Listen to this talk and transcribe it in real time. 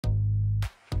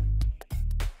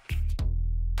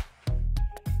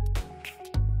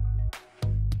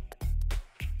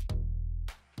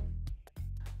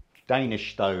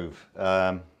Danish stove.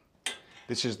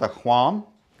 This is the HWAM.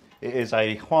 It is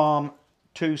a HWAM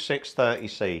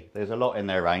 2630C. There's a lot in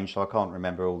their range, so I can't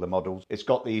remember all the models. It's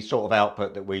got the sort of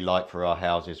output that we like for our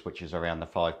houses, which is around the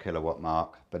 5 kilowatt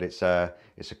mark. But it's a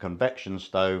convection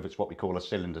stove. It's what we call a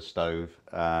cylinder stove.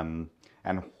 And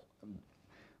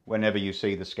whenever you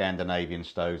see the Scandinavian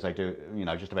stoves, they do, you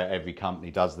know, just about every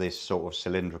company does this sort of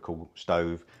cylindrical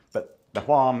stove. But the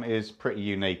HWAM is pretty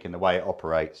unique in the way it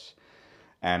operates.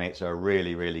 And it's a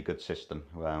really, really good system.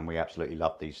 We absolutely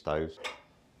love these stoves.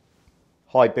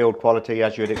 High build quality,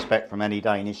 as you'd expect from any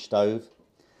Danish stove.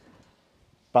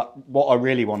 But what I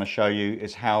really want to show you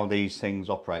is how these things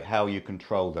operate, how you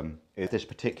control them. This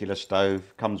particular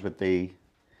stove comes with the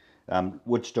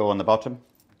wood store on the bottom.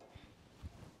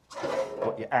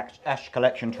 Got your ash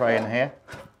collection tray in here.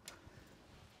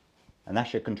 And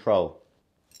that's your control.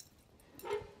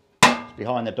 It's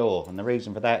behind the door, and the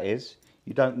reason for that is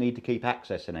you don't need to keep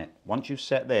accessing it. Once you've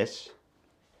set this,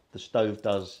 the stove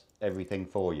does everything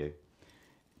for you.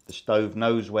 The stove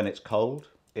knows when it's cold,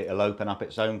 it'll open up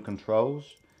its own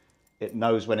controls. It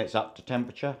knows when it's up to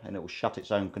temperature, and it will shut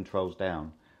its own controls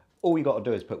down. All you got to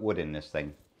do is put wood in this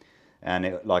thing, and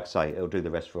it, like I say, it'll do the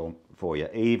rest for you.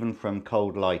 Even from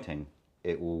cold lighting,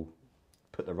 it will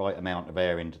put the right amount of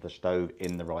air into the stove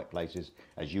in the right places,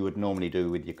 as you would normally do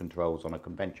with your controls on a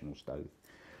conventional stove.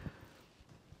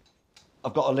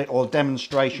 I've got a little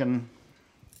demonstration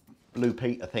blue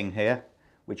peter thing here,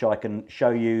 which I can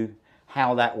show you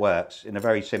how that works in a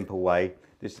very simple way.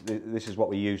 This is what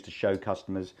we use to show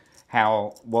customers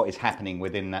what is happening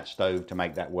within that stove to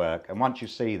make that work. And once you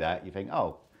see that, you think,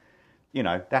 oh, you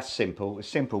know, that's simple. It's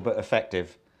simple but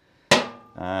effective,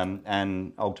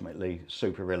 and ultimately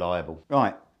super reliable.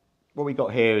 Right, what we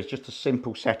got here is just a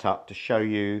simple setup to show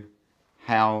you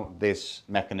how this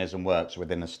mechanism works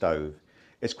within a stove.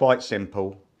 It's quite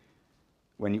simple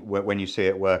when you see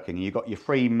it working. You've got your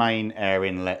 3 main air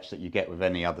inlets that you get with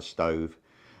any other stove.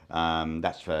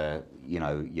 That's for, you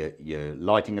know, your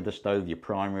lighting of the stove, your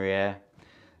primary air.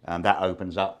 That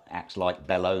opens up, acts like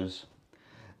bellows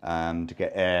to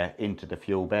get air into the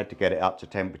fuel bed, to get it up to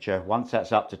temperature. Once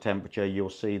that's up to temperature,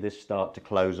 you'll see this start to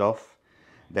close off.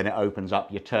 Then it opens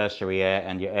up your tertiary air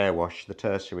and your air wash. The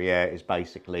tertiary air is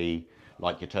basically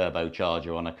like your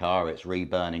turbocharger on a car. It's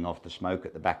re-burning off the smoke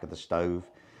at the back of the stove.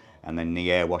 And then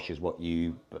the air wash is what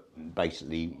you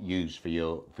basically use for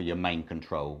your main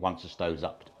control once the stove's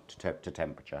up to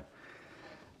temperature.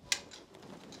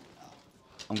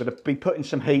 I'm going to be putting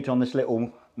some heat on this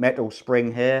little metal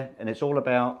spring here, and it's all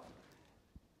about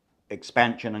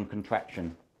expansion and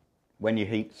contraction. When you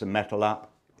heat some metal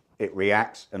up, it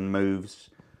reacts and moves.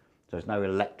 So there's no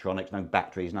electronics, no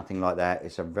batteries, nothing like that.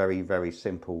 It's a very, very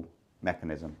simple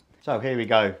mechanism. So here we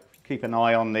go. Keep an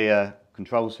eye on the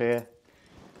controls here.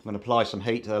 I'm going to apply some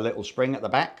heat to the little spring at the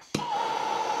back.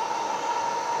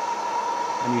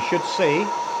 And you should see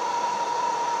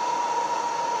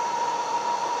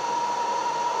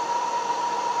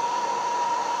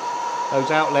those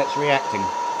outlets reacting.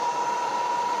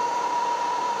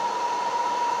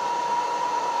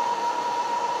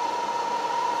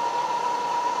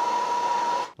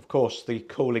 Of course, the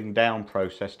cooling down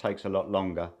process takes a lot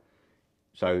longer.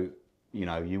 So, you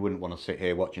know, you wouldn't want to sit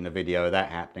here watching a video of that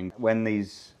happening. When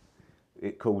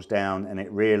it cools down and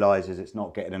it realizes it's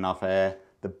not getting enough air,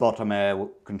 the bottom air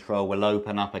control will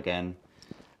open up again,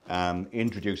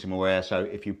 introducing more air. So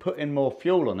if you put in more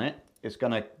fuel on it, it's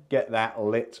going to get that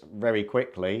lit very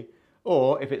quickly.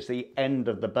 Or if it's the end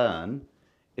of the burn,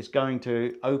 it's going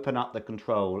to open up the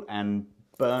control and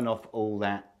burn off all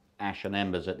that ash and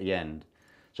embers at the end.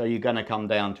 So you're going to come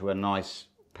down to a nice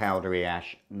powdery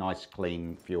ash, nice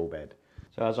clean fuel bed.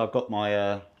 So as I've got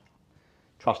my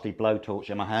trusty blowtorch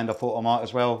in my hand, I thought I might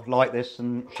as well light this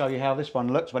and show you how this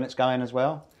one looks when it's going as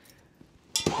well.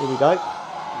 Here we go.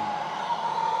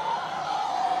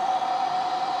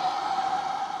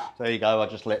 So there you go, I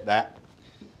just lit that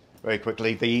very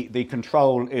quickly. The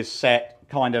control is set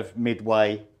kind of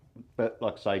midway, but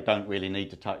like I say, don't really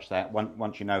need to touch that.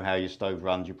 Once you know how your stove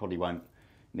runs, you probably won't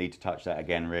need to touch that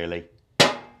again really.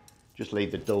 Just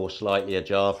leave the door slightly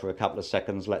ajar for a couple of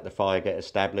seconds, let the fire get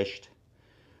established.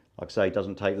 Like I say, it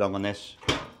doesn't take long on this.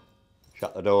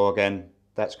 Shut the door again,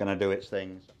 that's going to do its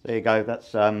thing. There you go,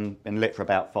 that's been lit for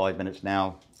about 5 minutes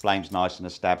now. Flame's nice and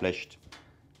established.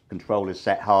 Control is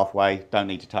set halfway, don't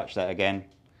need to touch that again.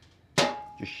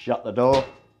 Just shut the door.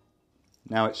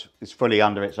 Now it's fully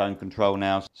under its own control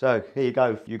now. So here you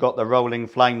go, you've got the rolling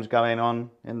flames going on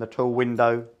in the tall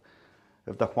window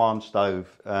of the HWAM stove.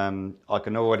 I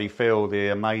can already feel the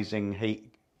amazing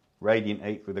heat, radiant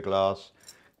heat through the glass.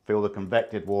 Feel the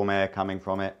convected warm air coming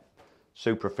from it.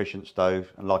 super efficient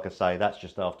stove, and like I say, that's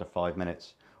just after 5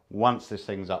 minutes. Once this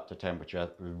thing's up to temperature,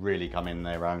 really come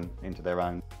into their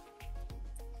own.